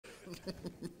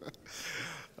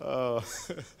uh,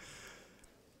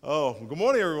 oh, good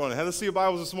morning, everyone. Had to see your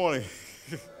Bibles this morning.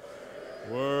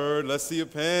 Word. Let's see your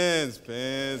pens.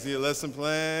 Pens. See your lesson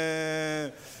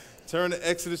plan. Turn to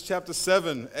Exodus chapter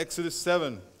 7. Exodus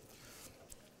 7.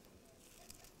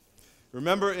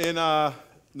 Remember, in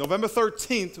November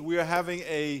 13th, we are having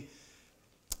a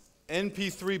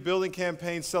NP3 building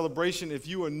campaign celebration. If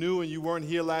you are new and you weren't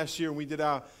here last year and we did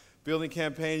our building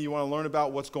campaign, you want to learn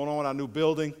about what's going on with our new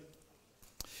building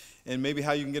and maybe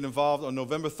how you can get involved. On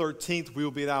November 13th, we will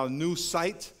be at our new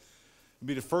site. It'll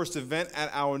be the first event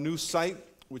at our new site,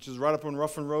 which is right up on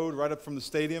Ruffin Road, right up from the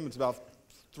stadium. It's about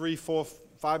 3, 4,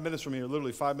 5 minutes from here,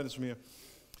 literally 5 minutes from here.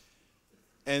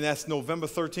 And that's November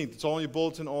 13th. It's all in your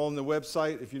bulletin, all on the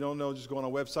website. If you don't know, just go on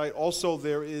our website. Also,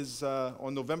 there is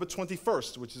on November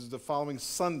 21st, which is the following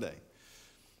Sunday.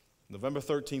 November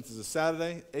 13th is a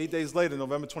Saturday. 8 days later,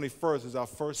 November 21st is our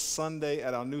first Sunday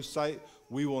at our new site.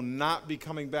 We will not be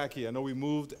coming back here. I know we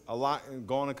moved a lot and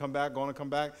gone and come back, gone and come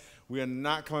back. We are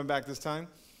not coming back this time.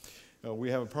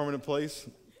 We have a permanent place.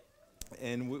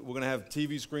 And we're going to have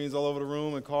TV screens all over the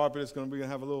room and carpet. We're going to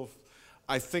have a little...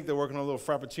 I think they're working on a little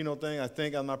Frappuccino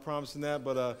thing. I'm not promising that,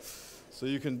 but so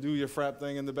you can do your frap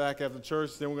thing in the back after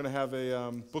church. Then we're going to have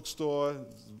a bookstore,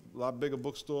 a lot bigger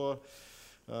bookstore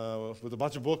with a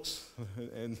bunch of books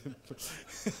and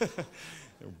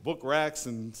book racks,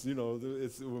 and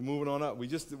we're moving on up. We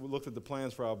just looked at the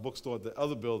plans for our bookstore at the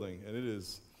other building, and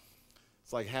it's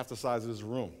like half the size of this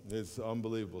room. It's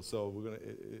unbelievable. So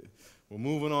we're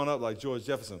moving on up like George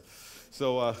Jefferson.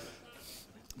 So.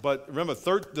 But remember,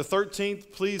 the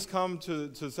 13th, please come to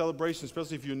the celebration,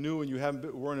 especially if you're new and you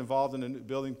weren't involved in a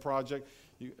building project,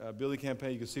 building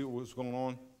campaign. You can see what's going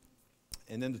on.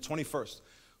 And then the 21st,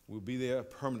 we'll be there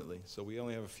permanently. So we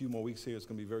only have a few more weeks here. It's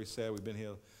going to be very sad. We've been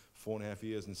here 4.5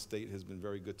 years, and state has been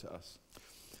very good to us.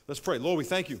 Let's pray. Lord, we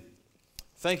thank you.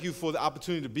 Thank you for the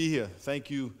opportunity to be here. Thank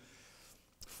you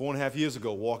 4.5 years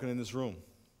ago, walking in this room.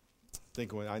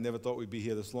 I never thought we'd be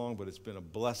here this long, but it's been a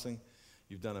blessing.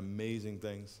 You've done amazing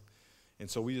things. And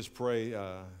so we just pray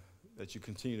that you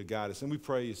continue to guide us. And we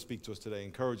pray you speak to us today,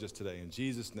 encourage us today, in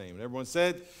Jesus' name. And everyone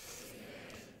said, amen.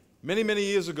 Many, many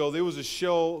years ago, there was a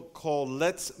show called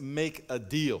Let's Make a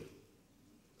Deal.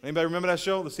 Anybody remember that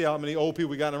show? Let's see how many old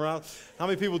people we got around. How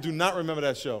many people do not remember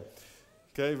that show?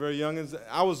 Okay, very young.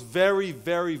 I was very,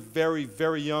 very, very,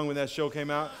 very young when that show came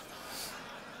out.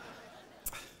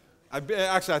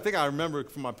 Actually, I think I remember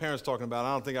from my parents talking about it.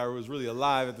 I don't think I was really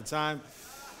alive at the time.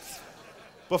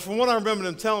 But from what I remember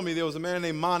them telling me, there was a man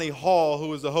named Monty Hall who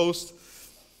was the host.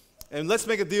 And Let's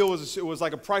Make a Deal was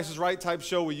like a Price is Right type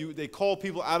show where they called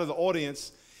people out of the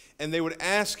audience, and they would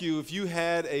ask you if you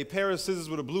had a pair of scissors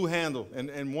with a blue handle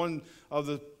and one of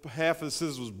the half of the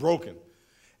scissors was broken.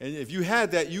 And if you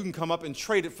had that, you can come up and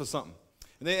trade it for something.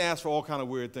 And they asked for all kind of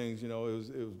weird things. It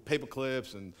was paper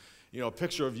clips and a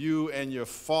picture of you and your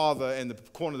father, and the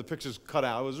corner of the picture's cut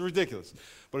out. It was ridiculous.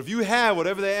 But if you had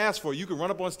whatever they asked for, you can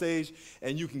run up on stage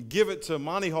and you can give it to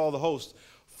Monty Hall, the host,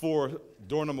 for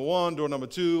door number 1, door number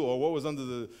 2, or what was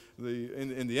under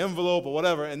in the envelope or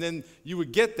whatever. And then you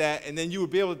would get that, and then you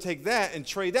would be able to take that and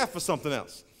trade that for something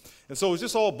else. And so it was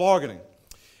just all bargaining.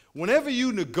 Whenever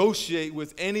you negotiate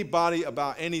with anybody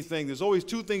about anything, there's always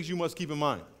 2 things you must keep in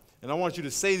mind. And I want you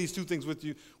to say these 2 things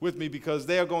with me because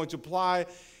they are going to apply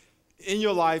in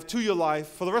your life, to your life,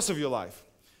 for the rest of your life.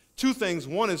 2 things.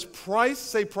 One is price,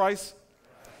 say price,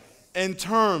 and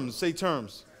terms, say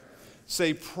terms.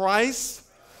 Say price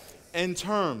and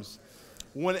terms.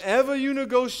 Whenever you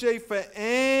negotiate for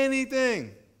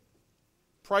anything,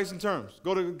 price and terms.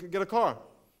 Go to get a car.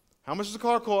 How much does the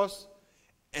car cost?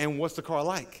 And what's the car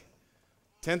like?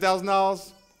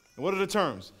 $10,000. And what are the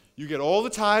terms? You get all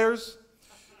the tires,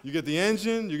 you get the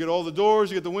engine, you get all the doors,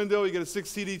 you get the window, you get a 6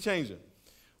 CD changer.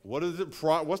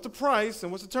 What's the price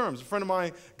and what's the terms? A friend of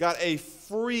mine got a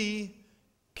free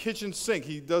kitchen sink.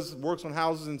 He works on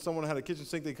houses, and someone had a kitchen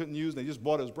sink they couldn't use, and they just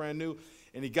bought it. It was brand new,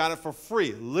 and he got it for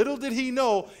free. Little did he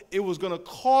know it was going to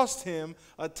cost him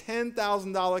a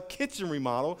 $10,000 kitchen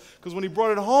remodel, because when he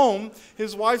brought it home,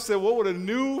 his wife said, what would a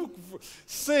new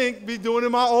sink be doing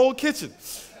in my old kitchen?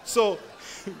 So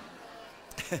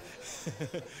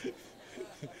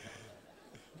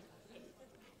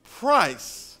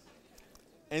price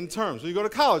and terms. When you go to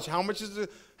college, how much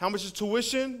is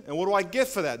tuition, and what do I get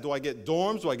for that? Do I get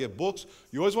dorms? Do I get books?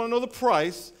 You always want to know the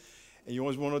price, and you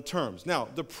always want to know the terms. Now,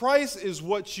 the price is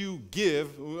what you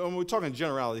give, and we're talking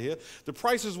generality here. The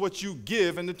price is what you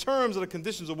give, and the terms are the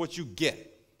conditions of what you get.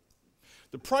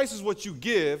 The price is what you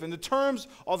give, and the terms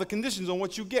are the conditions on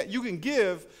what you get. You can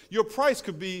give, your price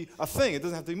could be a thing. It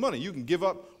doesn't have to be money. You can give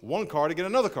up one car to get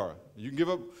another car. You can give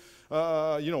up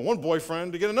one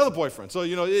boyfriend to get another boyfriend. So,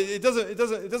 it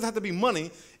doesn't have to be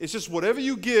money. It's just whatever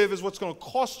you give is what's going to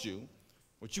cost you.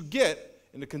 What you get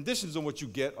and the conditions on what you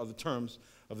get are the terms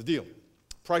of the deal.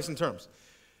 Price and terms.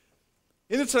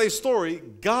 In today's story,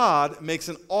 God makes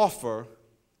an offer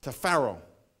to Pharaoh.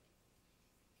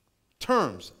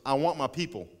 Terms, I want my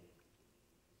people.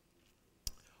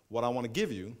 What I want to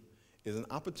give you is an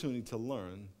opportunity to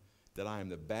learn that I am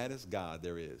the baddest God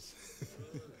there is.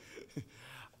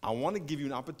 I want to give you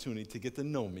an opportunity to get to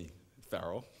know me,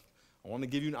 Pharaoh. I want to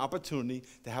give you an opportunity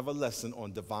to have a lesson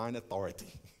on divine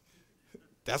authority.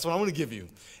 That's what I want to give you.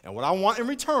 And what I want in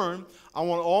return, I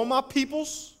want all my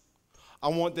peoples, I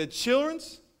want their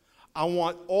children's, I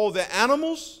want all the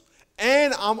animals,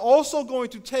 and I'm also going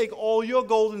to take all your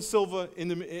gold and silver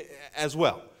as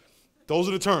well. Those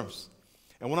are the terms.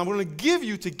 And what I'm going to give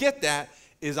you to get that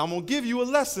is I'm going to give you a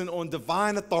lesson on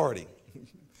divine authority.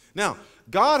 Now,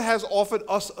 God has offered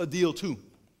us a deal too.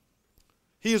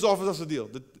 He has offered us a deal.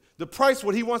 The price,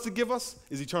 what he wants to give us,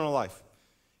 is eternal life.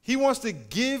 He wants to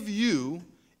give you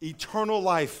eternal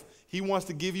life. He wants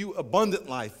to give you abundant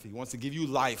life. He wants to give you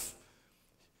life.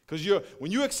 Because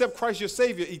when you accept Christ your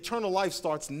Savior, eternal life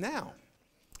starts now.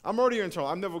 I'm already eternal.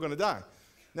 I'm never going to die.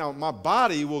 Now, my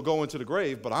body will go into the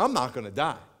grave, but I'm not going to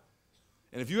die.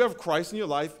 And if you have Christ in your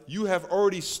life, you have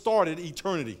already started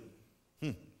eternity.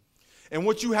 And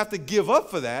what you have to give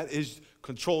up for that is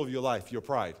control of your life, your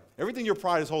pride. Everything your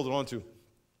pride is holding on to.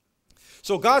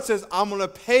 So God says, I'm going to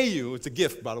pay you. It's a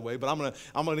gift, by the way, but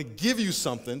I'm going to give you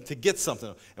something to get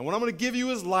something. And what I'm going to give you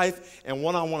is life, and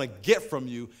what I want to get from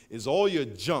you is all your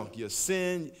junk, your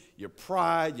sin, your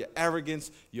pride, your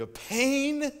arrogance, your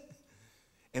pain,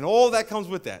 and all that comes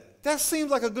with that. That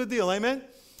seems like a good deal, amen?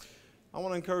 I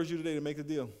want to encourage you today to make the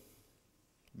deal.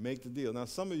 Make the deal. Now,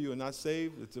 some of you are not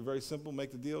saved. It's a very simple.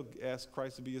 Make the deal. Ask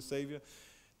Christ to be your Savior.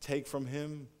 Take from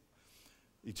him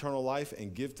eternal life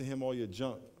and give to him all your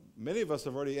junk. Many of us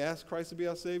have already asked Christ to be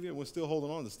our Savior, and we're still holding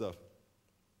on to stuff.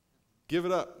 Give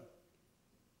it up.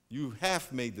 You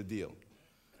have made the deal.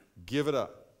 Give it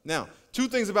up. Now, 2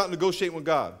 things about negotiating with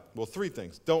God. Well, 3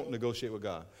 things. Don't negotiate with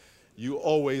God. You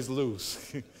always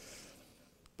lose.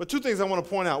 But 2 things I want to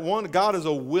point out. One, God is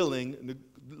a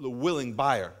willing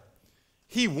buyer.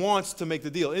 He wants to make the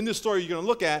deal. In this story you're going to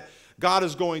look at, God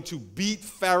is going to beat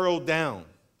Pharaoh down.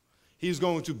 He's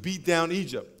going to beat down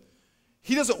Egypt.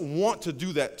 He doesn't want to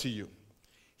do that to you.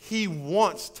 He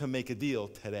wants to make a deal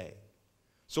today.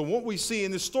 So what we see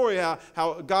in this story,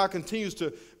 how God continues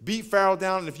to beat Pharaoh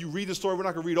down, and if you read the story, we're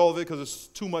not going to read all of it because it's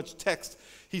too much text.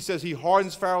 He says he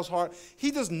hardens Pharaoh's heart.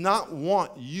 He does not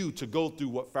want you to go through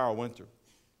what Pharaoh went through.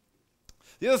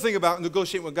 The other thing about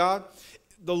negotiating with God,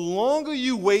 the longer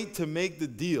you wait to make the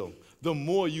deal, the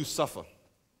more you suffer.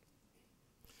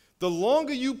 The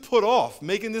longer you put off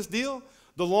making this deal,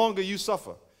 the longer you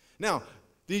suffer. Now,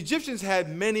 the Egyptians had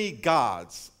many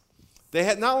gods. They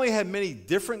had not only had many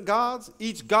different gods,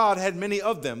 each god had many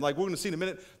of them. Like we're going to see in a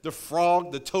minute, the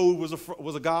frog, the toad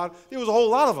was a god. There was a whole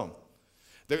lot of them.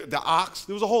 The ox,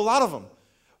 there was a whole lot of them.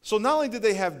 So not only did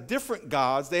they have different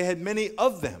gods, they had many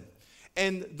of them.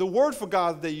 And the word for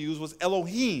God that they used was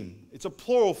Elohim. It's a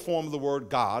plural form of the word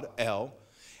God, El.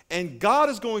 And God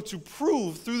is going to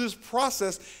prove through this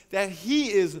process that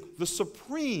he is the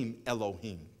supreme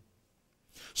Elohim.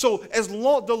 So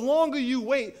the longer you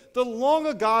wait, the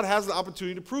longer God has the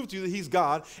opportunity to prove to you that he's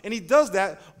God, and he does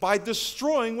that by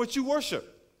destroying what you worship.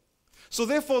 So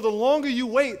therefore, the longer you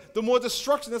wait, the more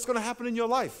destruction that's going to happen in your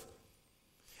life.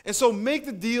 And so make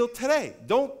the deal today.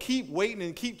 Don't keep waiting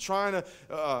and keep trying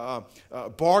to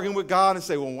bargain with God and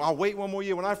say, well, I'll wait one more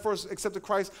year. When I first accepted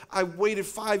Christ, I waited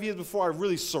 5 years before I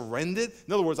really surrendered.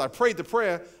 In other words, I prayed the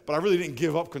prayer, but I really didn't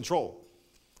give up control.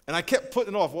 And I kept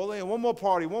putting it off. Well, one more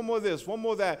party, one more this, one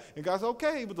more that. And God said,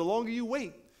 okay, but the longer you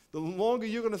wait, the longer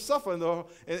you're going to suffer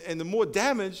and the more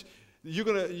damage you're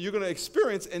going to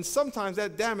experience. And sometimes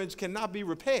that damage cannot be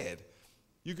repaired.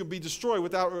 You can be destroyed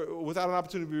without an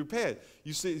opportunity to be repaired.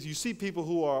 You see people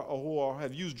who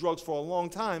have used drugs for a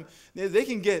long time. They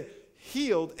can get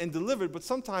healed and delivered, but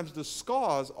sometimes the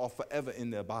scars are forever in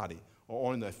their body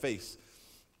or on their face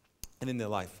and in their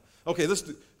life. Okay,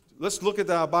 let's look at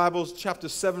our Bibles, chapter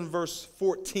 7, verse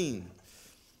 14.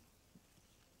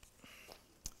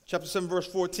 Chapter 7, verse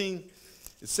 14,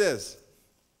 it says,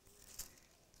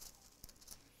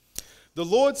 "The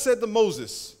Lord said to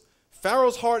Moses,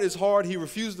 Pharaoh's heart is hard. He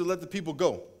refused to let the people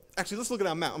go." Actually, let's look at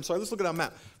our map. Let's look at our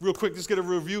map real quick. Just get a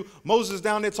review. Moses is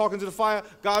down there talking to the fire.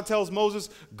 God tells Moses,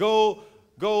 go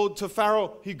to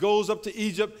Pharaoh. He goes up to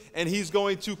Egypt, and he's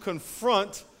going to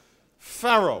confront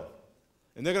Pharaoh.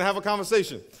 And they're going to have a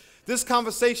conversation. This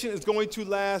conversation is going to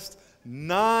last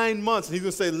 9 months. And he's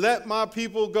going to say, let my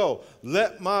people go.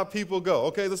 Let my people go.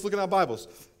 Okay, let's look at our Bibles.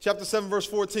 Chapter 7, verse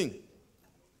 14.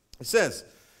 It says,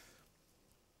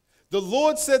 the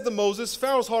Lord said to Moses,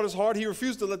 Pharaoh's heart is hard. He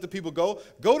refused to let the people go.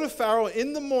 Go to Pharaoh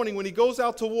in the morning when he goes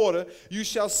out to water. You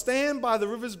shall stand by the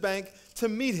river's bank to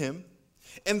meet him.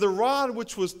 And the rod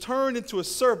which was turned into a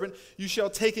serpent you shall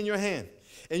take in your hand.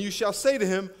 And you shall say to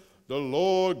him, the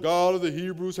Lord God of the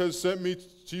Hebrews has sent me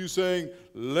to you, saying,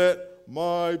 let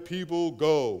my people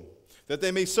go, that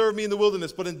they may serve me in the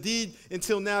wilderness. But indeed,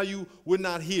 until now you would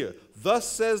not hear. Thus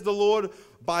says the Lord,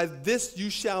 by this you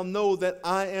shall know that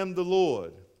I am the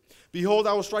Lord. Behold,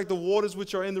 I will strike the waters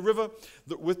which are in the river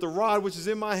with the rod which is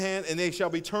in my hand, and they shall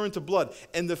be turned to blood.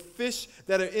 And the fish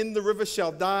that are in the river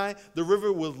shall die. The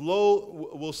river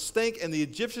will stink, and the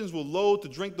Egyptians will loathe to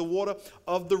drink the water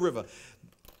of the river.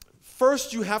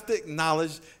 First, you have to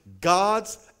acknowledge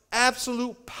God's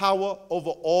absolute power over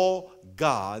all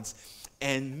gods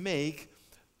and make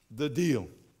the deal.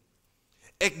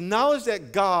 Acknowledge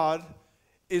that God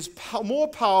is more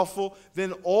powerful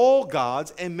than all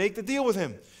gods and make the deal with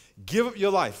him. Give up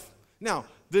your life. Now,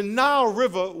 the Nile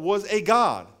River was a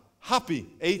god. Hapi,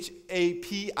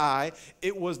 H-A-P-I.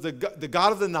 It was the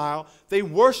god of the Nile. They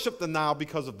worshiped the Nile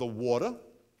because of the water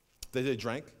that they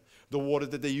drank, the water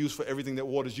that they used for everything that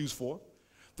water is used for.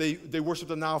 They worshiped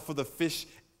the Nile for the fish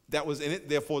that was in it,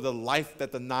 therefore the life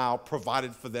that the Nile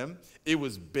provided for them. It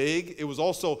was big. It was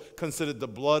also considered the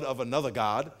blood of another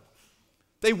god.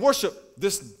 They worshiped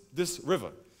this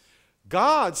river.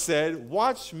 God said,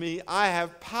 watch me, I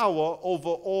have power over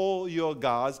all your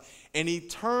gods. And he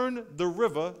turned the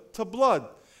river to blood.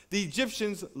 The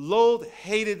Egyptians loathed,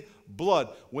 hated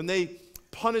blood. When they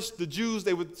punished the Jews,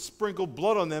 they would sprinkle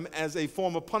blood on them as a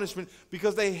form of punishment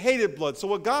because they hated blood. So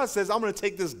what God says, I'm going to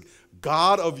take this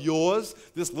God of yours,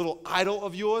 this little idol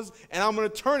of yours, and I'm going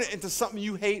to turn it into something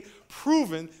you hate,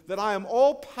 proving that I am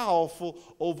all powerful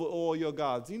over all your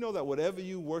gods. Do you know that whatever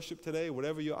you worship today,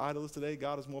 whatever your idol is today,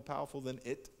 God is more powerful than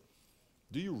it?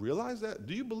 Do you realize that?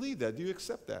 Do you believe that? Do you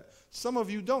accept that? Some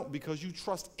of you don't because you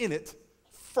trust in it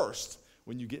first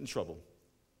when you get in trouble.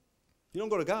 You don't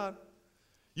go to God.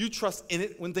 You trust in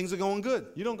it when things are going good.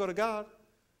 You don't go to God.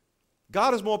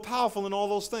 God is more powerful than all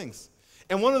those things.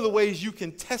 And one of the ways you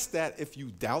can test that if you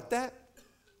doubt that,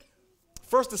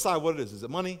 first decide what it is. Is it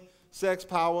money, sex,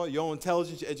 power, your own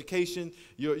intelligence, your education,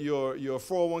 your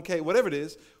 401k, whatever it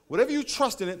is, whatever you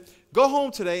trust in it, go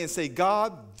home today and say,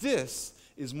 God, this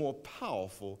is more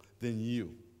powerful than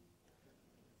you.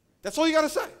 That's all you got to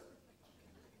say.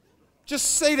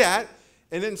 Just say that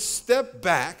and then step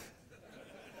back,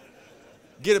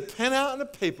 get a pen out and a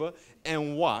paper,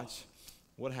 and watch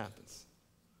what happens.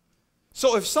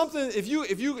 So if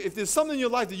there's something in your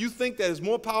life that you think that is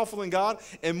more powerful than God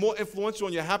and more influential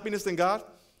on your happiness than God,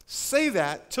 say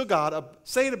that to God,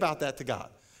 say it about that to God.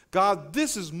 God,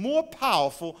 this is more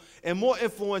powerful and more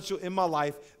influential in my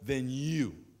life than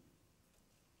you.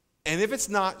 And if it's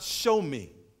not, show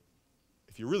me.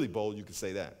 If you're really bold, you can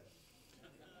say that.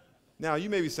 Now,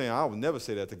 you may be saying, I would never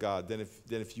say that to God. Then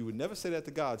if you would never say that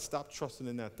to God, stop trusting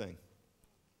in that thing.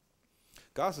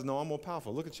 God says, no, I'm more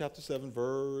powerful. Look at chapter 7,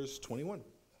 verse 21. It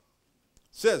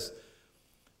says,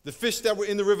 the fish that were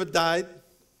in the river died.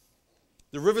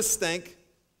 The river stank.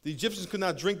 The Egyptians could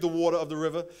not drink the water of the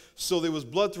river, so there was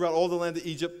blood throughout all the land of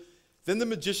Egypt. Then the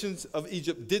magicians of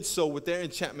Egypt did so with their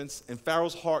enchantments, and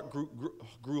Pharaoh's heart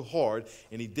grew hard,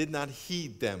 and he did not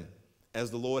heed them, as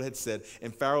the Lord had said.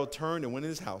 And Pharaoh turned and went in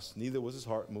his house. Neither was his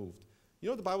heart moved. You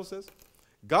know what the Bible says?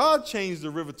 God changed the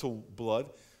river to blood,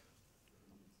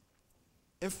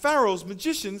 and Pharaoh's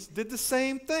magicians did the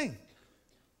same thing.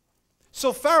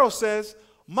 So Pharaoh says,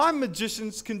 my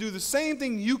magicians can do the same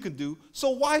thing you can do,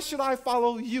 so why should I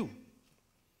follow you?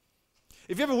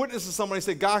 If you ever witness to somebody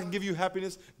say, God can give you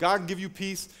happiness, God can give you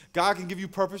peace, God can give you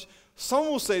purpose,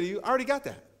 someone will say to you, I already got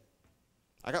that.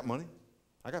 I got money,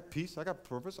 I got peace, I got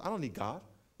purpose, I don't need God.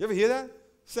 You ever hear that?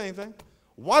 Same thing.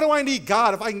 Why do I need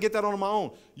God if I can get that on my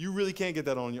own? You really can't get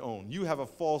that on your own. You have a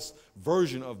false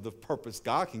version of the purpose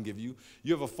God can give you.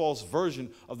 You have a false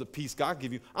version of the peace God can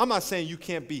give you. I'm not saying you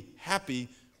can't be happy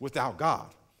without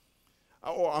God.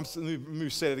 Or let me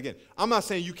say that again. I'm not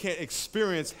saying you can't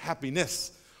experience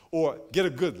happiness or get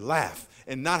a good laugh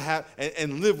and not have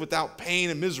and live without pain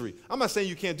and misery. I'm not saying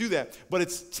you can't do that, but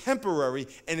it's temporary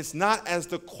and it's not as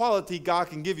the quality God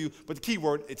can give you. But the key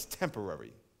word, it's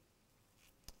temporary.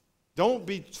 Don't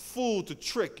be fooled to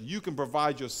trick. You can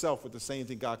provide yourself with the same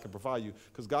thing God can provide you,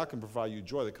 because God can provide you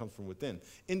joy that comes from within,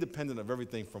 independent of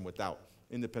everything from without,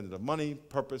 independent of money,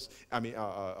 purpose,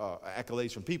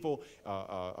 accolades from people,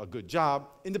 a good job.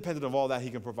 Independent of all that, he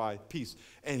can provide peace,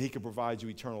 and he can provide you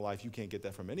eternal life. You can't get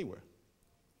that from anywhere.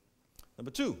 Number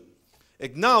 2,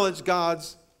 acknowledge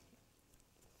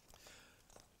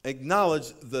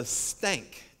the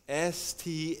stank.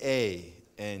 S-T-A-N-K.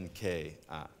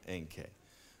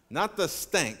 Not the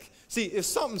stank. See, if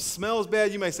something smells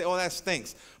bad, you may say, oh, that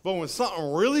stinks. But when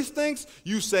something really stinks,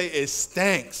 you say it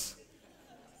stinks.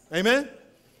 Amen?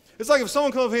 It's like if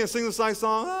someone comes here and sings a nice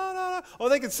song, oh,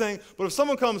 they can sing. But if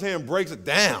someone comes here and breaks it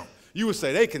down, you would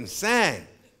say they can sing.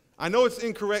 I know it's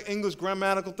incorrect English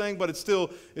grammatical thing, but it's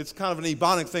kind of an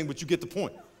Ebonic thing, but you get the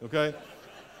point, okay?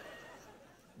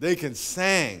 They can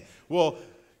sing. Well,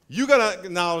 you got to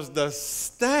acknowledge the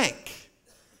stank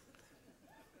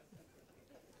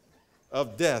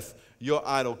of death your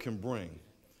idol can bring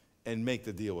and make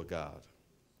the deal with God.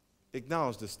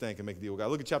 Acknowledge the stank and make the deal with God.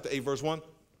 Look at chapter 8, verse 1.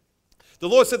 The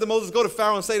Lord said to Moses, go to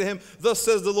Pharaoh and say to him, thus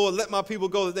says the Lord, let my people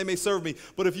go that they may serve me.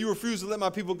 But if you refuse to let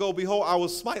my people go, behold, I will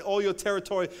smite all your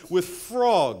territory with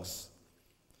frogs.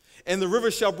 And the river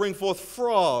shall bring forth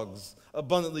frogs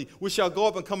abundantly, which shall go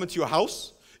up and come into your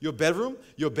house, your bedroom,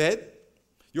 your bed,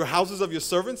 your houses of your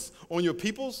servants, on your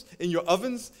peoples, in your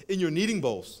ovens, in your kneading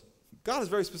bowls. God is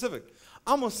very specific.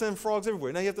 I'm going to send frogs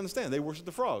everywhere. Now you have to understand, they worship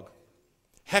the frog.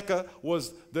 Heka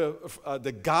was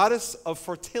the goddess of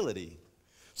fertility.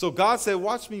 So God said,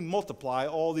 watch me multiply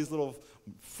all these little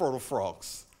fertile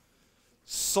frogs.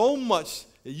 So much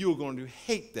that you are going to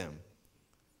hate them.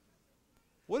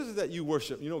 What is it that you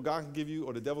worship? You know, God can give you,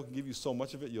 or the devil can give you so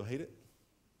much of it, you'll hate it.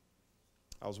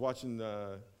 I was watching,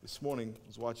 this morning, I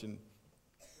was watching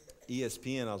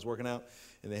ESPN. I was working out,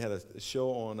 and they had a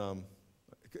show on,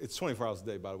 it's 24 hours a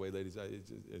day, by the way, ladies.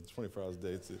 It's 24 hours a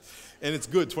day. And it's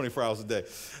good 24 hours a day.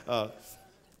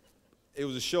 It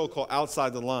was a show called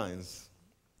Outside the Lines.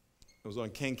 It was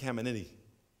on Ken Caminiti.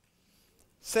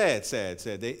 Sad.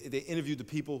 They interviewed the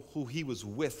people who he was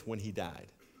with when he died.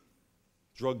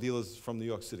 Drug dealers from New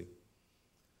York City.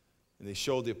 And they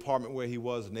showed the apartment where he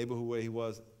was, the neighborhood where he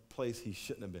was, a place he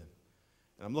shouldn't have been.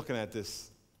 And I'm looking at this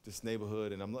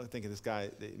neighborhood, and I'm thinking this guy,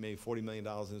 they made $40 million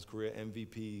in his career,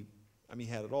 MVP. I mean,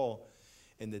 he had it all.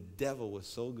 And the devil was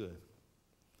so good.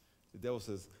 The devil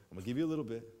says, I'm going to give you a little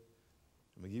bit.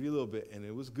 I'm going to give you a little bit. And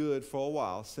it was good for a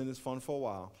while. Sin is fun for a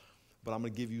while. But I'm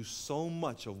going to give you so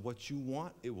much of what you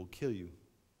want, it will kill you.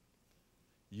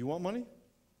 You want money?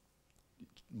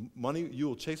 Money, you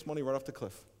will chase money right off the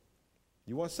cliff.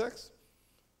 You want sex?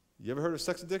 You ever heard of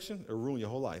sex addiction? It'll ruin your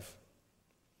whole life.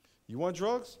 You want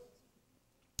drugs?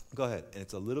 Go ahead. And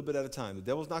it's a little bit at a time. The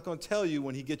devil's not going to tell you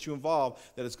when he gets you involved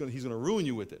that he's going to ruin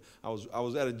you with it. I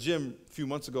was at a gym a few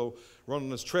months ago running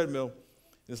this treadmill. And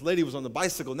this lady was on the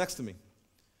bicycle next to me.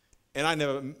 And I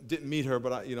didn't meet her,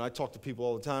 but I talk to people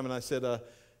all the time, and I said, and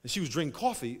she was drinking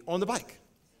coffee on the bike.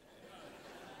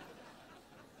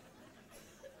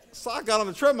 So I got on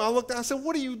the treadmill, I looked at her, I said,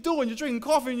 what are you doing? You're drinking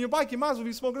coffee on your bike, you might as well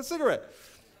be smoking a cigarette.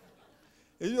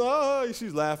 And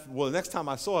she's laughing. Well, the next time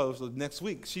I saw her, it was next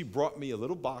week, she brought me a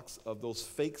little box of those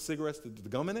fake cigarettes with the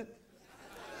gum in it.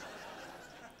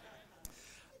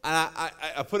 And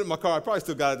I put it in my car. I probably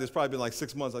still got it. It's probably been like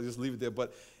 6 months. I just leave it there.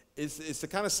 But it's the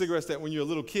kind of cigarettes that when you're a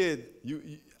little kid,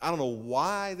 I don't know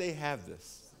why they have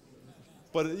this.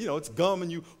 But, it's gum,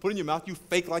 and you put it in your mouth, you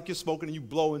fake like you're smoking, and you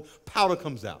blow, and powder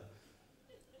comes out.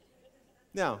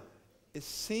 Now, it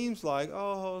seems like,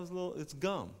 it's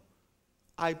gum.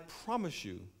 I promise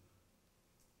you,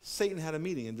 Satan had a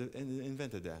meeting and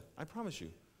invented that. I promise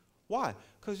you. Why?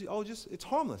 Because, it's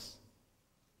harmless.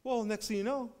 Well, next thing you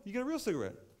know, you get a real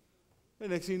cigarette.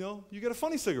 And next thing you know, you get a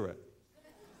funny cigarette.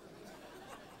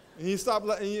 And you stop,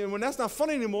 and when that's not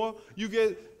funny anymore, you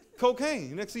get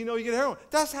cocaine. Next thing you know, you get heroin.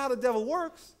 That's how the devil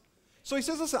works. So he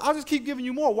says, listen, I'll just keep giving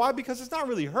you more. Why? Because it's not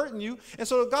really hurting you. And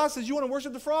so God says, you want to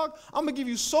worship the frog? I'm going to give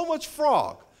you so much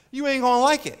frog, you ain't going to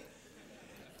like it.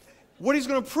 What he's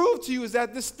going to prove to you is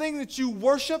that this thing that you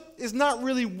worship is not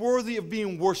really worthy of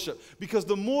being worshiped, because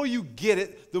the more you get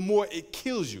it, the more it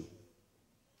kills you.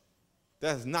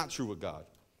 That is not true with God.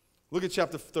 Look at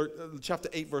chapter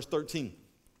 8, verse 13.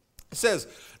 It says,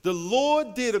 the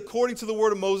Lord did according to the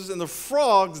word of Moses, and the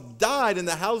frogs died in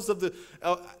the houses of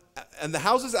and the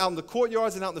houses out in the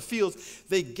courtyards and out in the fields.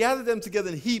 They gathered them together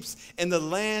in heaps, and the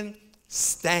land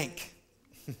stank.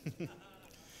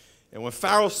 And when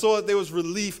Pharaoh saw that there was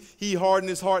relief, he hardened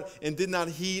his heart and did not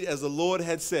heed as the Lord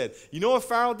had said. You know what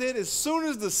Pharaoh did? As soon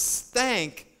as the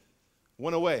stank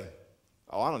went away.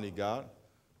 Oh, I don't need God.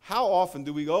 How often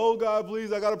do we go, oh, God,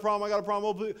 please, I got a problem,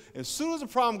 oh, please. And as soon as the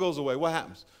problem goes away, what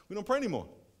happens? We don't pray anymore.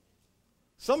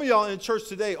 Some of y'all in church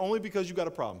today only because you got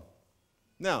a problem.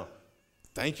 Now,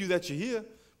 thank you that you're here,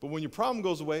 but when your problem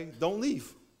goes away, don't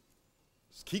leave.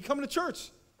 Just keep coming to church.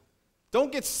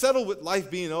 Don't get settled with life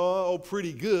being,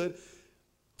 pretty good.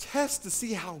 Test to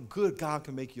see how good God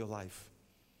can make your life.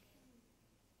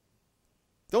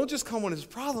 Don't just come when there's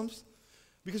problems,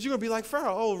 because you're going to be like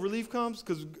Pharaoh. Oh, relief comes?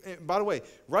 Because, by the way,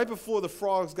 right before the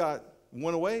frogs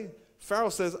went away, Pharaoh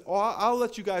says, oh, I'll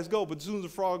let you guys go. But as soon as the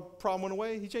frog problem went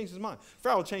away, he changed his mind.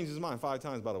 Pharaoh changed his mind 5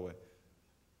 times, by the way.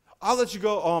 I'll let you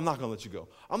go. Oh, I'm not going to let you go.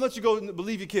 I'm going to let you go but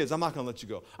leave your kids. I'm not going to let you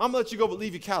go. I'm going to let you go but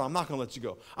leave your cattle. I'm not going to let you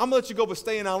go. I'm going to let you go but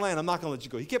stay in our land. I'm not going to let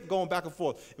you go. He kept going back and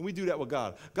forth, and we do that with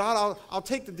God. God, I'll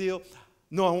take the deal.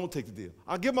 No, I won't take the deal.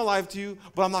 I'll give my life to you,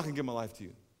 but I'm not going to give my life to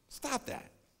you. Stop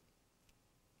that.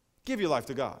 Give your life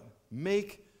to God.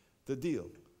 Make the deal.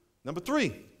 Number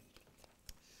 3,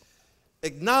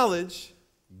 acknowledge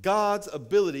God's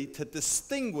ability to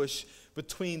distinguish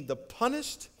between the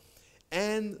punished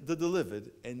and the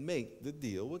delivered and make the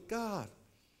deal with God.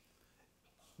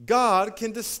 God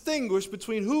can distinguish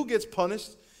between who gets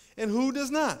punished and who does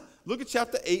not. Look at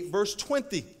chapter 8, verse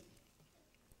 20.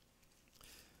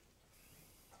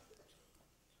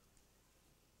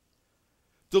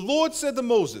 The Lord said to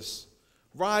Moses,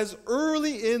 rise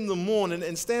early in the morning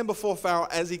and stand before Pharaoh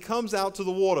as he comes out to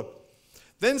the water.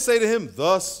 Then say to him,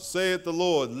 thus saith the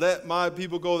Lord, let my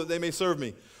people go that they may serve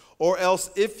me. Or else,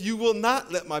 if you will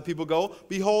not let my people go,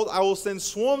 behold, I will send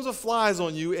swarms of flies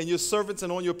on you and your servants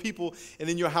and on your people and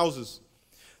in your houses.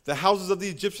 The houses of the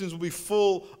Egyptians will be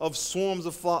full of swarms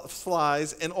of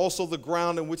flies, and also the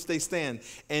ground in which they stand.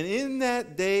 And in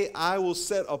that day I will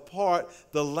set apart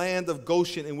the land of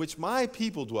Goshen in which my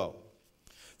people dwell,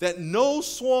 that no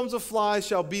swarms of flies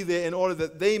shall be there, in order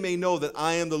that they may know that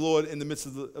I am the Lord in the midst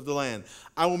of the land.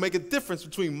 I will make a difference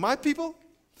between my people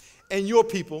and your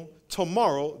people.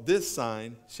 Tomorrow this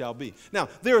sign shall be. Now,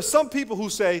 there are some people who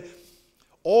say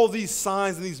all these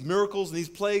signs and these miracles and these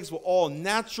plagues were all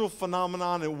natural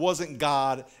phenomenon and it wasn't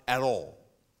God at all.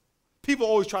 People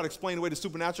always try to explain away the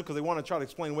supernatural because they want to try to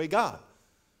explain away God.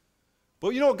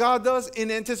 But you know what God does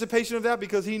in anticipation of that,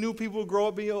 because he knew people would grow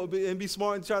up and be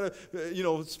smart and try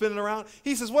to, spin it around?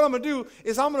 He says, what I'm going to do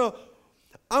is I'm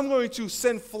going to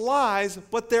send flies,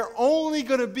 but they're only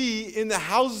going to be in the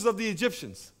houses of the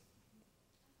Egyptians.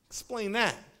 Explain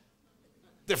that.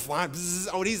 They're flying. Bzz,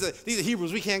 oh, these are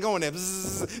Hebrews. We can't go in there.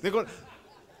 Bzz, they're going.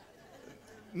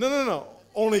 No.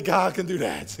 Only God can do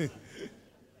that.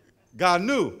 God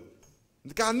knew.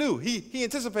 God knew. He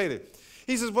anticipated.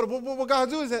 He says, what God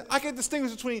do is that I can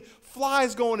distinguish between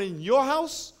flies going in your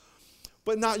house,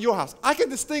 but not your house. I can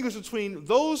distinguish between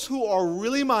those who are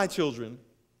really my children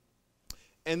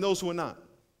and those who are not.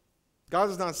 God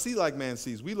does not see like man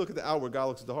sees. We look at the outward. God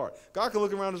looks at the heart. God can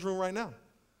look around this room right now,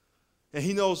 and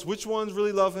he knows which ones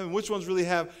really love him, which ones really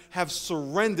have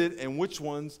surrendered, and which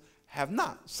ones have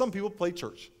not. Some people play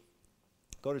church.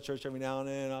 Go to church every now and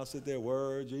then. I'll sit there,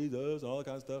 word, Jesus, all that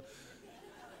kind of stuff.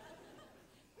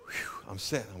 Whew, I'm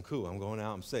set. I'm cool. I'm going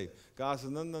out. I'm safe. God says,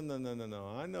 no.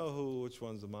 I know which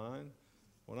ones are mine.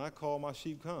 When I call, my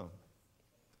sheep come.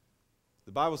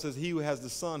 The Bible says he who has the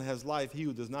Son has life. He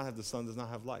who does not have the Son does not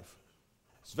have life.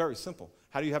 It's very simple.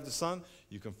 How do you have the Son?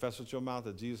 You confess with your mouth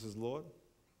that Jesus is Lord.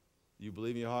 You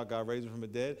believe in your heart God raised him from the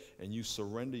dead, and you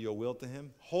surrender your will to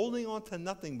him, holding on to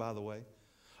nothing, by the way.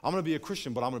 I'm going to be a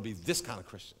Christian, but I'm going to be this kind of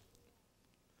Christian.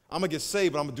 I'm going to get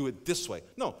saved, but I'm going to do it this way.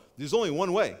 No, there's only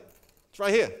one way. It's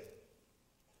right here.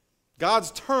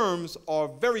 God's terms are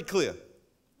very clear.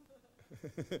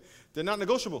 They're not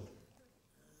negotiable.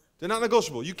 They're not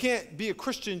negotiable. You can't be a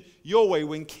Christian your way.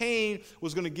 When Cain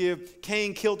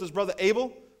killed his brother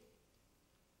Abel.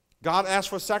 God asked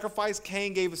for a sacrifice.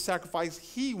 Cain gave a sacrifice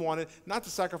he wanted, not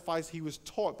the sacrifice he was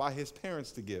taught by his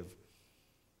parents to give.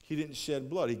 He didn't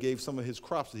shed blood. He gave some of his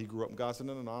crops that he grew up, and God said,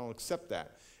 no, I don't accept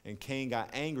that. And Cain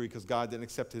got angry because God didn't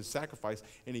accept his sacrifice,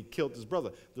 and he killed his brother.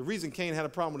 The reason Cain had a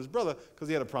problem with his brother, because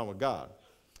he had a problem with God.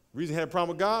 The reason he had a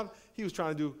problem with God, he was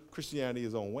trying to do Christianity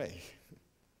his own way.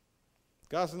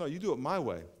 God said, no, you do it my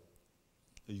way.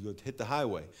 You go hit the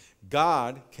highway.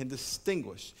 God can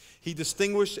distinguish. He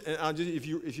distinguished, and if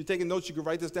you're taking notes, you can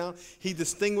write this down. He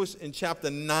distinguished in chapter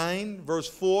 9, verse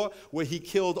 4, where he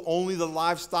killed only the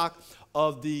livestock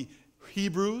of the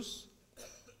Hebrews.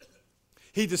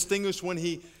 He distinguished when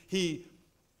he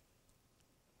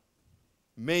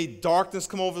made darkness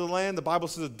come over the land. The Bible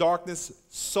says the darkness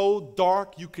so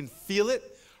dark you can feel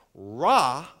it.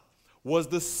 Ra was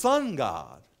the sun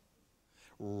god.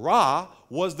 Ra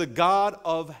was the god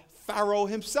of Pharaoh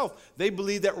himself. They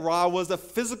believed that Ra was the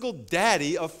physical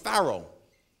daddy of Pharaoh.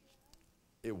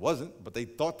 It wasn't, but they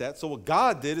thought that. So what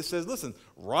God did is says, listen,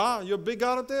 Ra, you're a big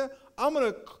god up there. I'm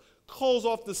going to close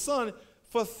off the sun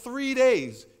for 3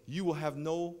 days. You will have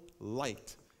no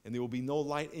light, and there will be no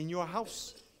light in your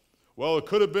house. Well, it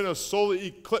could have been a solar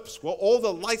eclipse. Well, all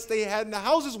the lights they had in the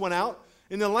houses went out,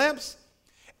 in the lamps,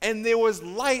 and there was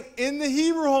light in the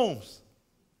Hebrew homes.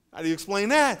 How do you explain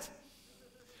that?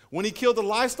 When he killed the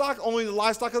livestock, only the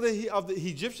livestock of the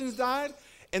Egyptians died,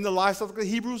 and the livestock of the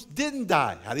Hebrews didn't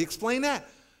die. How do you explain that?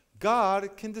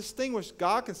 God can distinguish.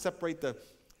 God can separate the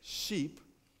sheep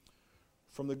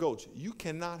from the goats. You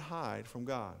cannot hide from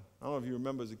God. I don't know if you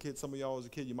remember as a kid, some of y'all as a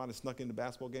kid, you might have snuck in the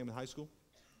basketball game in high school,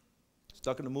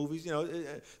 stuck in the movies. You know,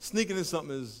 sneaking in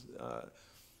something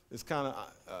is kind of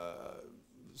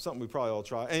something we probably all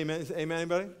try. Amen, amen,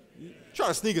 anybody? You try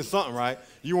to sneak in something, right?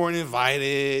 You weren't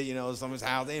invited, you know, someone's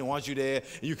house, they didn't want you there,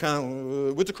 and you kind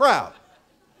of with the crowd.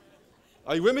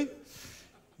 Are you with me?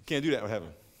 You can't do that with heaven.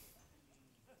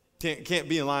 Can't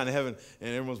be in line in heaven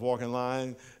and everyone's walking in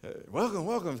line. Welcome,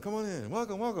 welcome, come on in.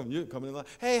 Welcome, welcome. You're coming in line.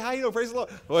 Hey, how you doing? Praise the Lord.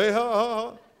 Wait,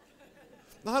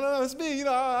 No, it's me. You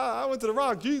know, I went to the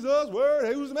Rock. Jesus, word.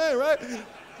 Hey, who's the man, right?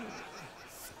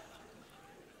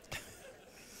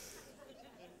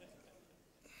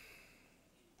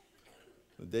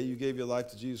 The day you gave your life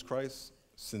to Jesus Christ,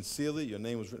 sincerely, your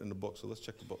name was written in the book. So let's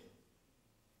check the book.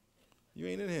 You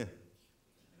ain't in here.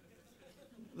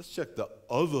 Let's check the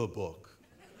other book.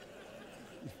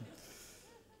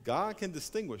 God can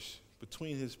distinguish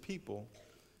between his people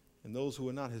and those who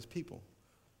are not his people.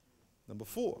 Number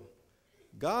 4,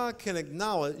 God can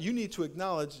acknowledge, you need to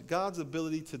acknowledge God's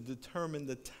ability to determine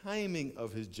the timing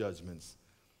of his judgments.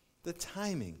 The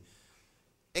timing.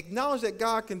 Acknowledge that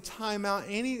God can time out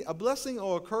a blessing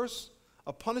or a curse,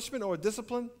 a punishment or a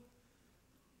discipline,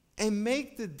 and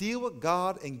make the deal with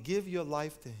God and give your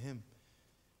life to him.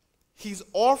 He's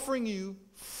offering you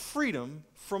freedom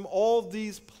from all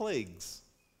these plagues.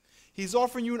 He's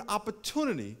offering you an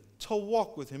opportunity to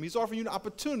walk with him. He's offering you an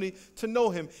opportunity to know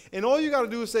him. And all you got to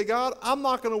do is say, God, I'm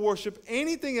not going to worship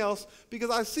anything else because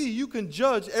I see you can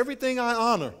judge everything I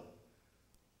honor.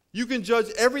 You can judge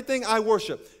everything I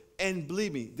worship. And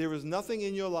believe me, there is nothing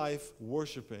in your life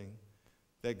worshiping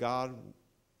that God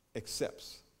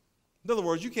accepts. In other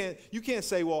words, you can't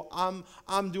say, well,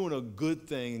 I'm doing a good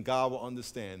thing and God will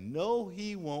understand. No,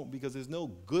 he won't, because there's no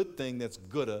good thing that's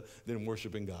gooder than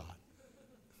worshiping God.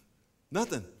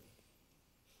 Nothing.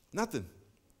 Nothing.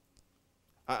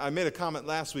 I made a comment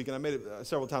last week, and I made it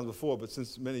several times before, but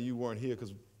since many of you weren't here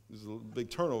because there's a big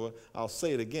turnover, I'll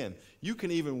say it again. You can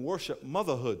even worship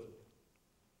motherhood.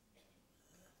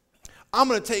 I'm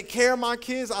going to take care of my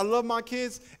kids. I love my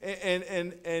kids,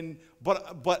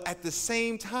 but at the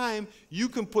same time, you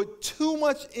can put too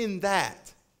much in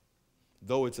that,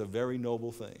 though it's a very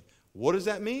noble thing. What does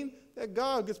that mean? That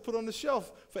God gets put on the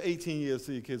shelf for 18 years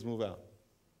till your kids move out.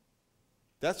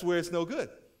 That's where it's no good.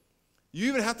 You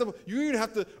even have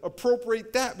to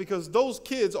appropriate that because those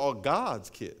kids are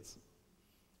God's kids.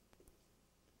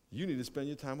 You need to spend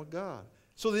your time with God.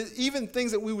 So that even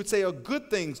things that we would say are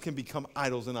good things can become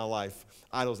idols in our life,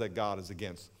 idols that God is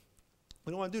against.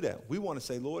 We don't want to do that. We want to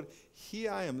say, Lord,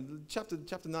 here I am. Chapter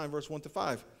 9, verse 1 to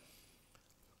 5.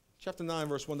 Chapter 9,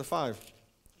 verse 1 to 5.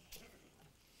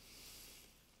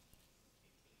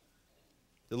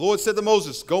 The Lord said to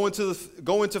Moses, go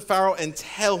into Pharaoh and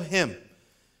tell him,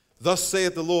 thus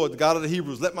saith the Lord, the God of the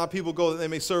Hebrews, let my people go that they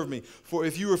may serve me. For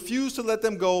if you refuse to let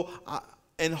them go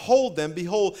and hold them,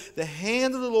 behold, the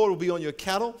hand of the Lord will be on your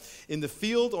cattle, in the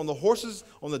field, on the horses,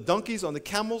 on the donkeys, on the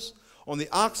camels, on the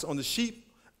ox, on the sheep,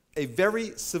 a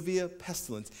very severe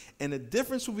pestilence. And a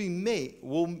difference will be made,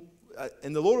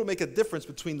 and the Lord will make a difference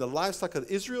between the livestock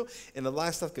of Israel and the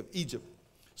livestock of Egypt.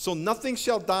 So nothing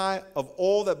shall die of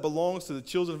all that belongs to the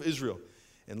children of Israel.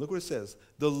 And look what it says.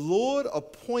 The Lord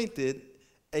appointed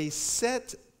a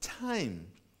set time.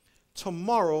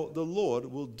 Tomorrow the Lord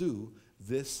will do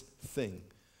this thing.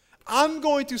 I'm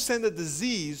going to send a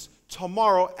disease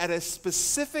tomorrow at a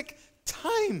specific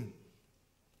time.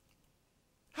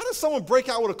 How does someone break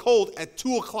out with a cold at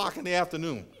 2 o'clock in the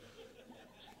afternoon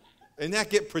and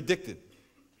that get predicted?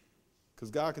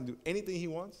 Because God can do anything he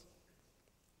wants.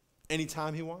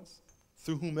 Anytime he wants,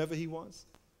 through whomever he wants,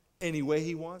 any way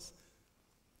he wants.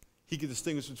 He can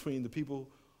distinguish between the people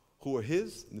who are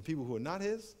his and the people who are not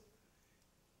his.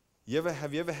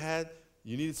 Have you ever had,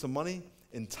 you needed some money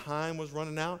and time was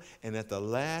running out, and at the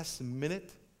last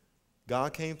minute,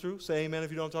 God came through? Say amen if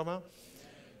you know what I'm talking about.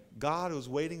 Amen. God was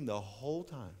waiting the whole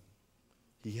time.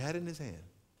 He had it in his hand,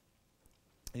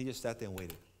 and he just sat there and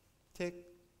waited. Tick,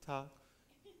 tock,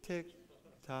 tick,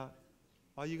 tock.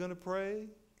 Are you going to pray?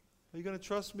 Are you going to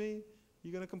trust me?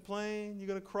 You're going to complain? You're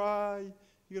going to cry?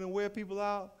 You're going to wear people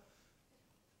out?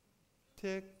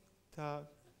 Tick, tock,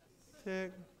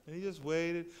 tick. And he just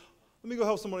waited. Let me go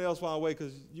help somebody else while I wait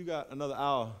because you got another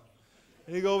hour.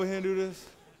 And he go over here and do this.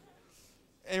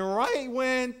 And right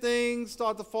when things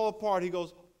start to fall apart, he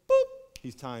goes, boop.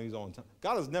 He's on time.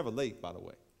 God is never late, by the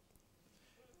way.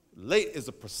 Late is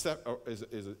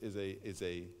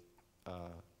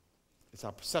It's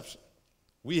our perception.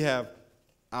 We have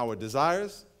our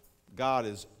desires. God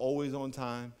is always on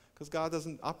time because God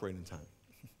doesn't operate in time.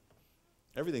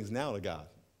 Everything's now to God.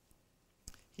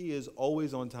 He is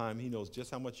always on time. He knows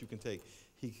just how much you can take.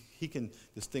 He can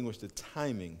distinguish the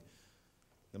timing.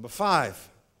 Number 5,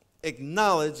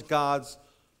 acknowledge God's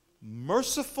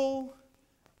merciful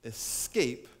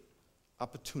escape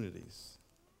opportunities.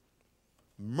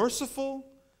 Merciful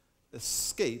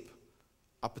escape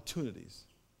opportunities.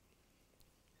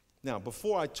 Now,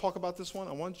 before I talk about this one,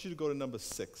 I want you to go to number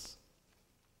 6.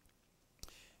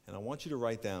 And I want you to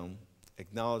write down,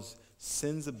 acknowledge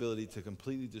sin's ability to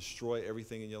completely destroy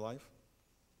everything in your life.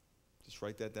 Just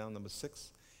write that down, number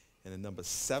 6. And then number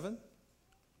 7,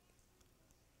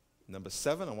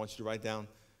 I want you to write down,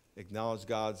 acknowledge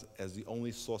God as the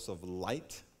only source of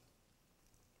light.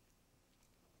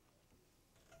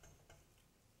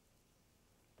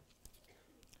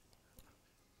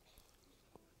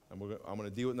 I'm going to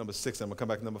deal with number 6. I'm going to come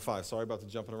back to number 5. Sorry about the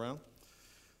jumping around.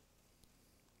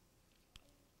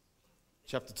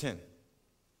 Chapter 10.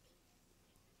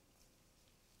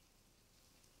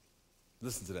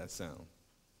 Listen to that sound.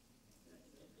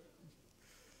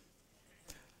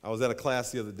 I was at a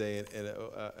class the other day at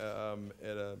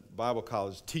a Bible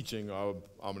college teaching.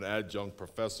 I'm an adjunct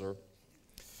professor.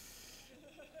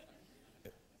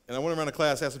 And I went around the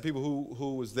class asking people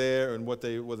who was there and what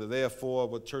they're there for,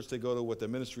 what church they go to, what their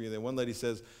ministry. And then one lady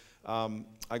says,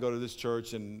 I go to this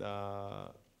church, and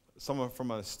someone from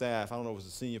my staff, I don't know if it was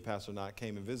a senior pastor or not,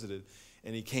 came and visited.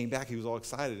 And he came back, he was all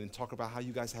excited and talked about how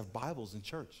you guys have Bibles in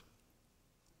church.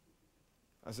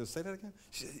 I said, say that again?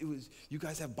 She said, you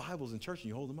guys have Bibles in church and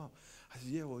you hold them up. I said,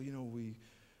 yeah, well, you know, we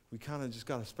kind of just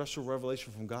got a special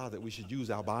revelation from God that we should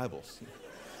use our Bibles.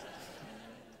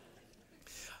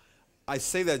 I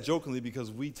say that jokingly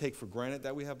because we take for granted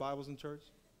that we have Bibles in church,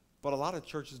 but a lot of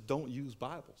churches don't use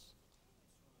Bibles.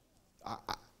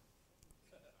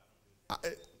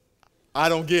 I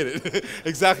don't get it.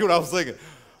 Exactly what I was thinking.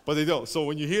 But they don't. So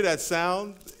when you hear that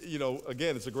sound, you know,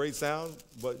 again, it's a great sound,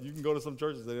 but you can go to some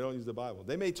churches that they don't use the Bible.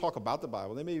 They may talk about the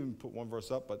Bible. They may even put one verse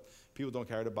up, but people don't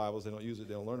carry the Bibles. They don't use it.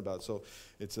 They don't learn about it. So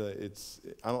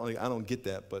I don't get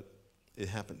that, but it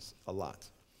happens a lot.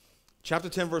 Chapter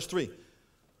 10, verse 3.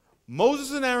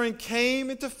 Moses and Aaron came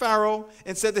into Pharaoh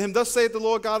and said to him, thus saith the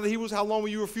Lord God of the Hebrews, how long will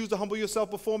you refuse to humble yourself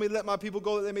before me? Let my people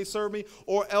go that they may serve me.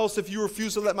 Or else if you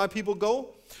refuse to let my people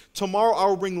go, tomorrow I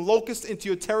will bring locusts into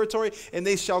your territory, and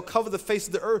they shall cover the face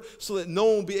of the earth so that no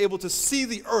one will be able to see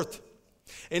the earth.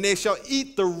 And they shall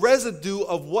eat the residue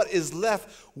of what is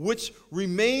left, which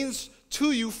remains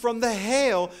to you from the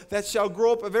hail that shall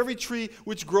grow up of every tree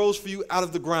which grows for you out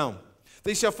of the ground.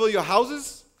 They shall fill your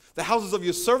houses, the houses of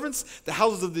your servants, the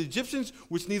houses of the Egyptians,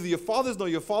 which neither your fathers nor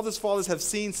your fathers' fathers have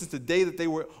seen since the day that they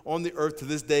were on the earth to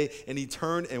this day. And he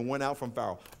turned and went out from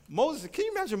Pharaoh. Moses, can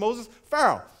you imagine Moses?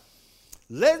 Pharaoh,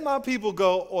 let my people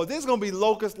go, or there's going to be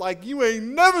locusts like you ain't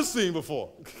never seen before.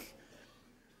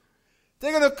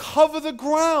 They're going to cover the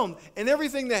ground, and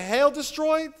everything the hail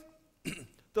destroyed,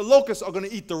 the locusts are going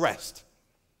to eat the rest.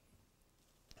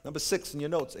 Number 6 in your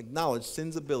notes, acknowledge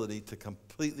sin's ability to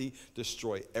completely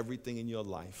destroy everything in your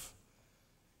life.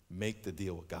 Make the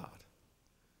deal with God.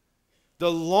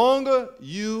 The longer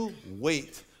you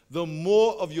wait, the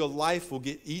more of your life will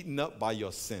get eaten up by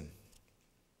your sin.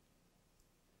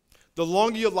 The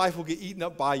longer your life will get eaten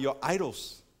up by your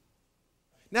idols.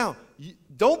 Now,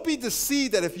 don't be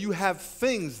deceived that if you have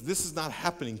things, this is not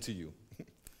happening to you.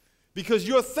 Because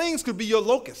your things could be your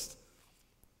locust.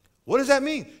 What does that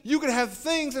mean? You can have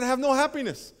things and have no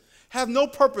happiness, have no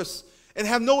purpose, and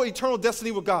have no eternal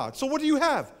destiny with God. So what do you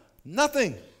have?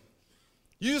 Nothing.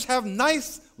 You just have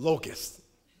nice locusts,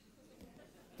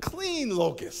 clean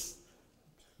locusts,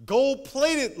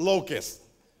 gold-plated locusts.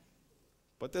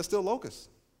 But they're still locusts.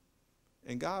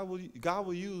 And God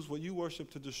will use what you worship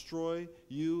to destroy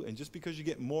you. And just because you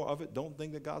get more of it, don't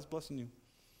think that God's blessing you.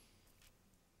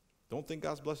 Don't think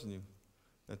God's blessing you.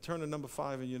 Now turn to number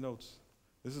 5 in your notes.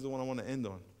 This is the one I want to end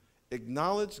on.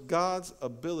 Acknowledge God's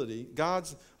ability,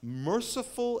 God's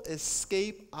merciful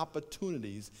escape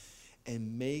opportunities,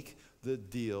 and make the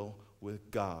deal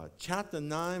with God. Chapter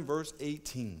 9, verse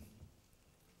 18.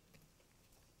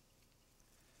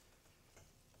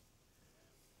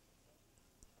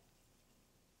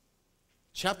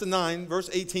 Chapter 9, verse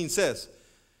 18 says,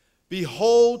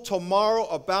 behold, tomorrow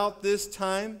about this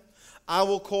time, I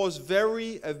will cause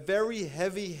a very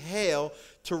heavy hail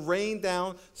to rain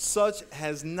down, such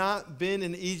has not been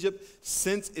in Egypt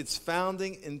since its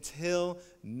founding until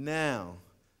now.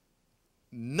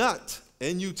 Nut,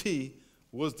 N-U-T,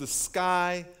 was the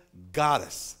sky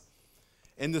goddess.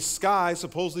 And the sky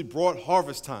supposedly brought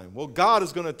harvest time. Well, God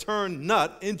is going to turn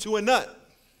nut into a nut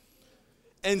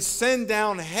and send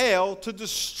down hail to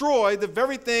destroy the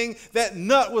very thing that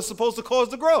nut was supposed to cause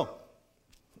to grow.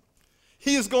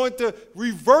 He is going to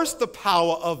reverse the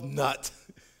power of nut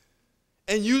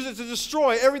and use it to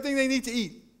destroy everything they need to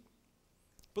eat.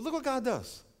 But look what God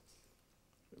does.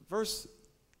 Verse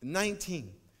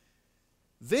 19.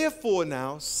 Therefore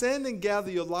now, send and gather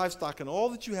your livestock and all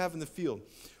that you have in the field,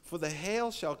 for the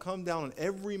hail shall come down on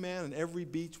every man and every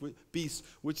beast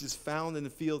which is found in the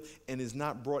field and is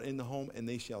not brought in the home, and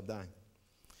they shall die.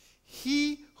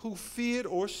 He who feared,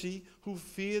 or she who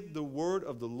feared the word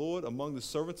of the Lord among the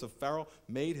servants of Pharaoh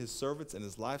made his servants and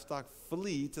his livestock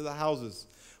flee to the houses.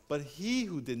 But he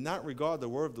who did not regard the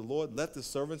word of the Lord left his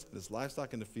servants and his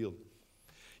livestock in the field.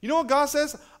 You know what God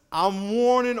says? I'm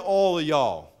warning all of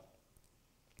y'all.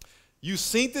 You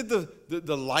seen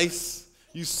the lice.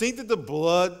 You seen the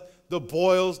blood, the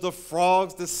boils, the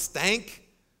frogs, the stank.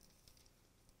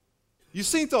 You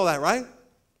seen all that, right?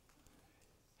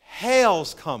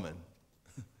 Hail's coming.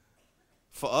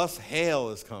 For us, hail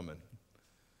is coming.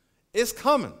 It's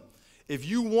coming. If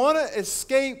you want to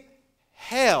escape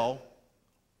hell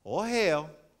or hail,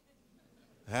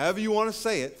 however you want to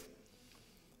say it,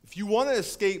 if you want to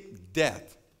escape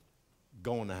death,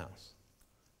 go in the house.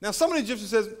 Now, some of the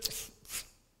Egyptians says,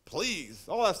 please,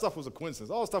 all that stuff was a coincidence.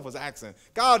 All that stuff was accident.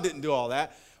 God didn't do all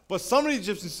that. But some of the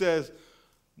Egyptians says,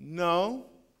 no,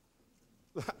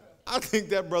 I think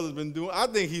that brother's been doing, I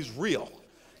think he's real.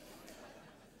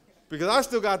 Because I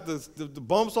still got the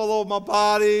bumps all over my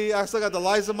body. I still got the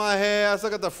lice in my hair. I still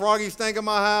got the froggy stank in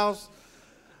my house.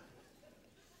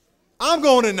 I'm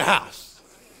going in the house.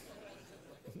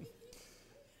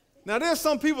 Now, there's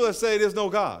some people that say there's no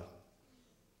God.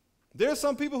 There's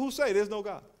some people who say there's no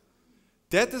God.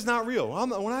 Death is not real.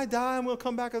 When I die, I'm going to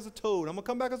come back as a toad. I'm going to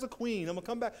come back as a queen. I'm going to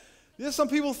come back. There's some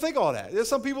people who think all that. There's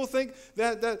some people who think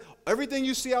that everything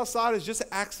you see outside is just an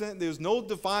accident. There's no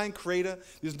divine creator.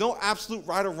 There's no absolute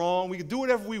right or wrong. We can do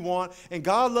whatever we want. And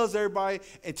God loves everybody,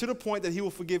 and to the point that he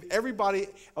will forgive everybody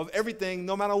of everything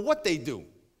no matter what they do.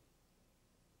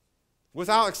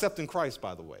 Without accepting Christ,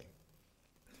 by the way.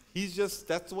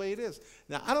 That's the way it is.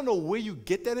 Now, I don't know where you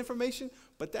get that information,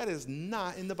 but that is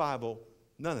not in the Bible.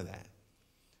 None of that.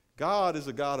 God is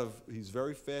a God he's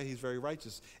very fair, he's very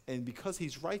righteous. And because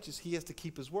he's righteous, he has to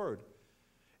keep his word.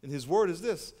 And his word is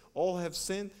this: all have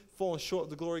sinned, fallen short of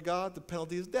the glory of God, the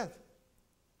penalty is death.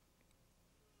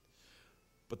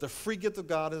 But the free gift of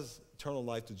God is eternal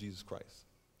life through Jesus Christ.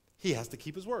 He has to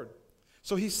keep his word.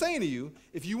 So he's saying to you,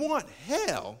 if you want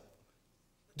hell,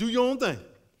 do your own thing.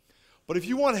 But if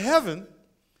you want heaven,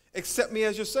 accept me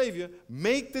as your Savior,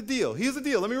 make the deal. Here's the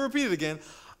deal. Let me repeat it again.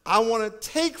 I want to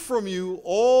take from you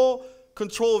all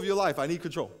control of your life. I need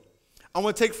control. I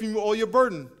want to take from you all your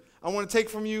burden. I want to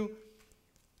take from you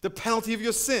the penalty of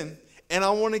your sin. And I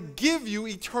want to give you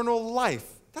eternal life.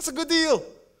 That's a good deal.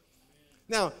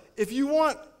 Now, if you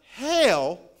want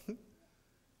hell,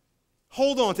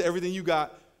 hold on to everything you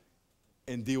got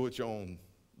and deal with your own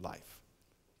life.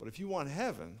 But if you want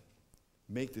heaven,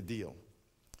 make the deal.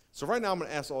 So right now I'm going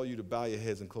to ask all of you to bow your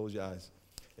heads and close your eyes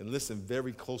and listen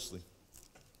very closely.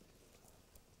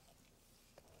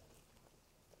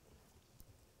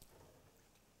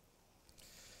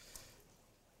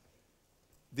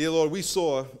 Dear Lord, we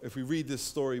saw, if we read this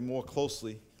story more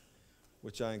closely,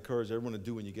 which I encourage everyone to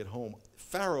do when you get home,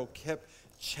 Pharaoh kept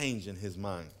changing his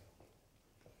mind.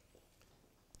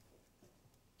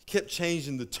 He kept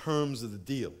changing the terms of the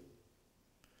deal.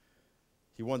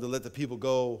 He wanted to let the people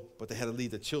go, but they had to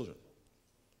leave their children.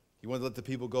 He wanted to let the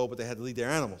people go, but they had to leave their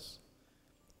animals.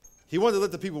 He wanted to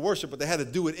let the people worship, but they had to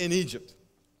do it in Egypt.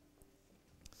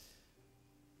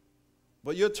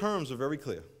 But your terms are very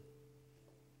clear.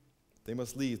 They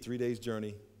must leave 3 days'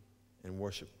 journey and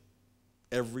worship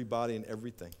everybody and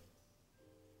everything.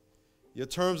 Your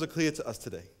terms are clear to us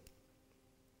today.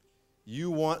 You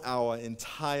want our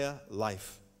entire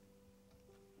life.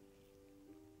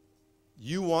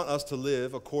 You want us to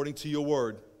live according to your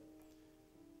word.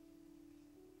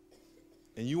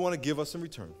 And you want to give us in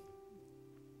return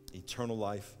eternal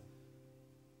life,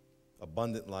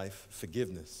 abundant life,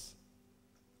 forgiveness,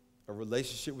 a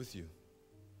relationship with you.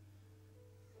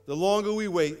 The longer we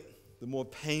wait, the more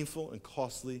painful and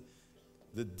costly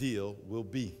the deal will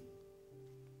be.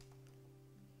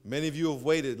 Many of you have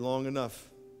waited long enough.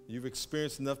 You've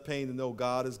experienced enough pain to know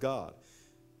God is God.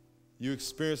 You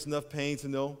experienced enough pain to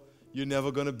know you're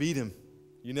never going to beat him.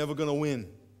 You're never going to win.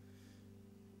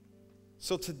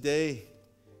 So today,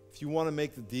 if you want to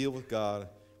make the deal with God,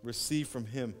 receive from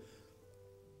him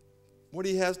what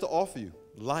he has to offer you: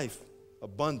 life,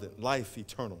 abundant, life,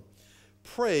 eternal.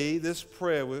 pray this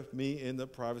prayer with me in the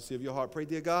privacy of your heart. Pray,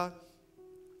 dear God,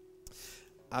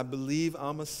 I believe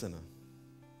I'm a sinner.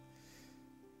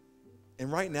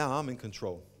 And right now I'm in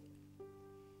control.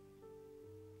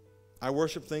 I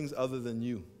worship things other than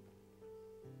you.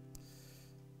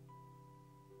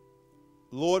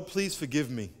 Lord, please forgive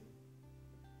me.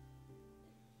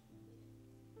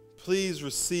 Please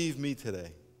receive me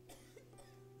today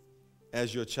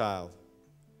as your child.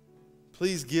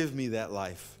 Please give me that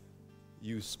life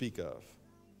you speak of.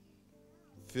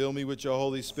 Fill me with your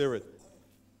Holy Spirit.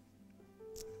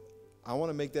 I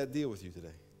want to make that deal with you today.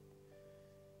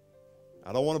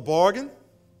 I don't want to bargain.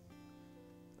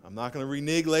 I'm not going to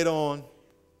renege later on.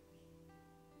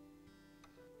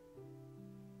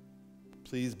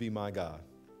 Please be my God.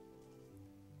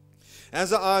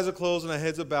 As our eyes are closed and our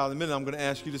heads are bowed, in a minute I'm going to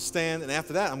ask you to stand, and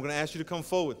after that I'm going to ask you to come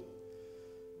forward.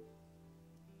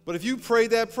 But if you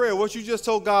prayed that prayer, what you just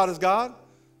told God is, God,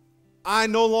 I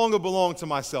no longer belong to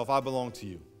myself, I belong to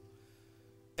you.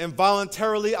 And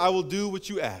voluntarily I will do what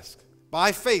you ask.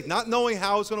 By faith, not knowing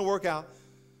how it's going to work out.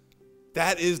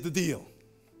 That is the deal.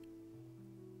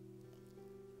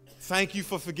 Thank you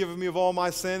for forgiving me of all my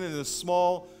sin, and the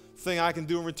small thing I can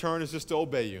do in return is just to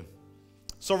obey you.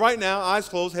 So right now, eyes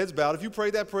closed, heads bowed. If you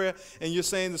prayed that prayer and you're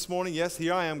saying this morning, yes,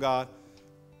 here I am, God,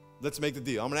 let's make the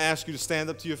deal. I'm going to ask you to stand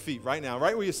up to your feet right now,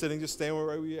 right where you're sitting. Just stand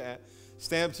right where you're at.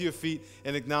 Stand up to your feet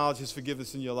and acknowledge his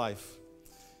forgiveness in your life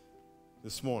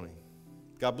this morning.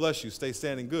 God bless you. Stay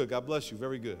standing. Good. God bless you.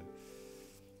 Very good.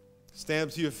 Stand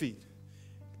up to your feet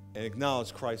and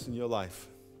acknowledge Christ in your life.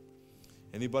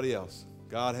 Anybody else?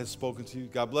 God has spoken to you.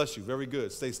 God bless you. Very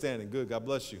good. Stay standing. Good. God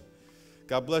bless you.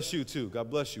 God bless you too. God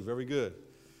bless you. Very good.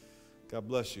 God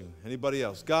bless you. Anybody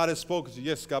else? God has spoken to you.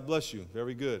 Yes, God bless you.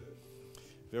 Very good.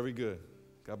 Very good.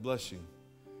 God bless you.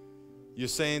 You're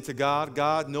saying to God,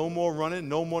 God, no more running,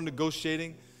 no more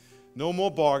negotiating, no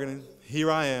more bargaining. Here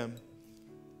I am.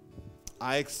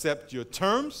 I accept your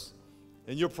terms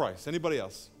and your price. Anybody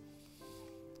else?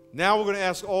 Now we're going to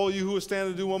ask all you who are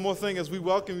standing to do one more thing as we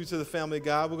welcome you to the family of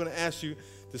God. We're going to ask you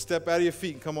to step out of your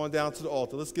feet and come on down to the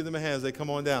altar. Let's give them a hand as they come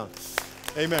on down.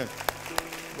 Amen.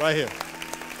 Right here.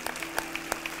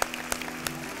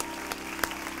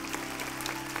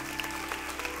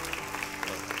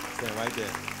 Stand right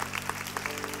there.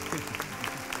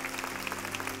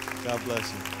 God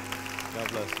bless you. God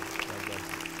bless you. God bless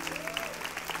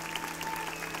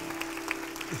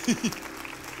you.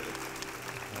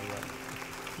 All right.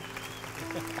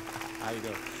 How you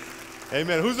doing?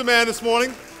 Amen. Who's the man this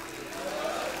morning?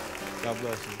 God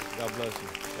bless you. God bless you.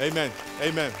 Amen.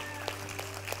 Amen.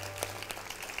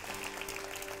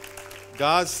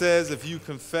 God says if you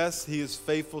confess, he is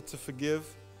faithful to forgive.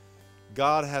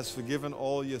 God has forgiven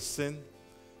all your sin.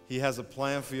 He has a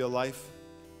plan for your life.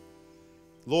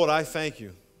 Lord, I thank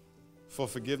you for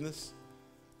forgiveness.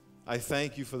 I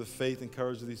thank you for the faith and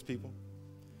courage of these people.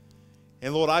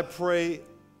 And Lord, I pray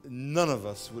none of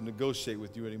us would negotiate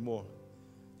with you anymore.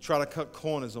 Try to cut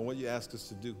corners on what you ask us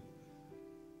to do.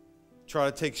 Try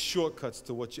to take shortcuts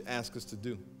to what you ask us to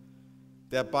do.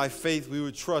 That by faith we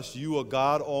would trust you are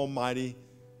God Almighty,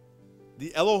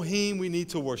 the Elohim we need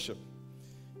to worship.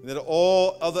 And that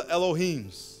all other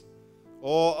Elohims,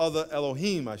 all other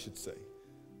Elohim, I should say,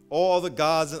 all other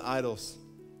gods and idols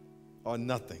are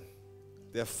nothing.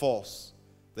 They're false.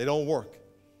 They don't work.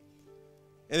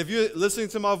 And if you're listening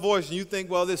to my voice and you think,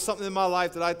 well, there's something in my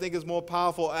life that I think is more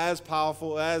powerful,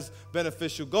 as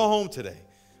beneficial, go home today.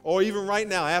 Or even right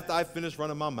now, after I finish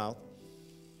running my mouth,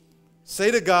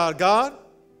 say to God, God,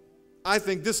 I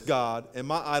think this God and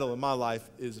my idol in my life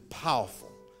is powerful.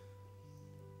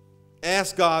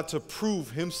 Ask God to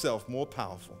prove himself more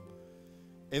powerful.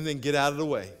 And then get out of the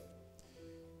way.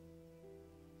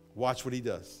 Watch what he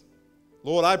does.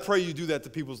 Lord, I pray you do that to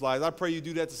people's lives. I pray you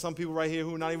do that to some people right here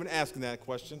who are not even asking that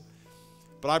question.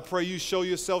 But I pray you show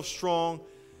yourself strong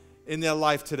in their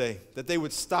life today. That they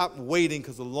would stop waiting,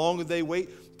 because the longer they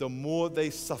wait, the more they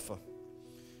suffer.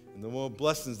 And the more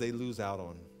blessings they lose out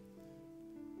on.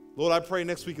 Lord, I pray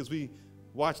next week as we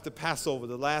watch the Passover,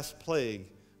 the last plague,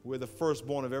 where the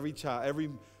firstborn of every child, every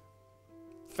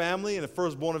family and the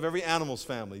firstborn of every animal's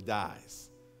family dies,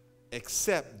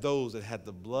 except those that had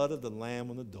the blood of the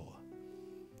Lamb on the door.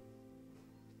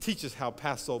 Teach us how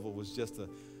Passover was just a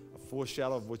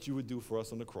foreshadow of what you would do for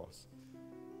us on the cross.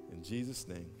 In Jesus'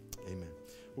 name, amen.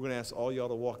 We're going to ask all y'all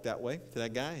to walk that way to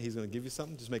that guy. He's going to give you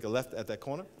something. Just make a left at that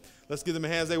corner. Let's give them a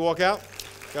hand as they walk out.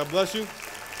 God bless you.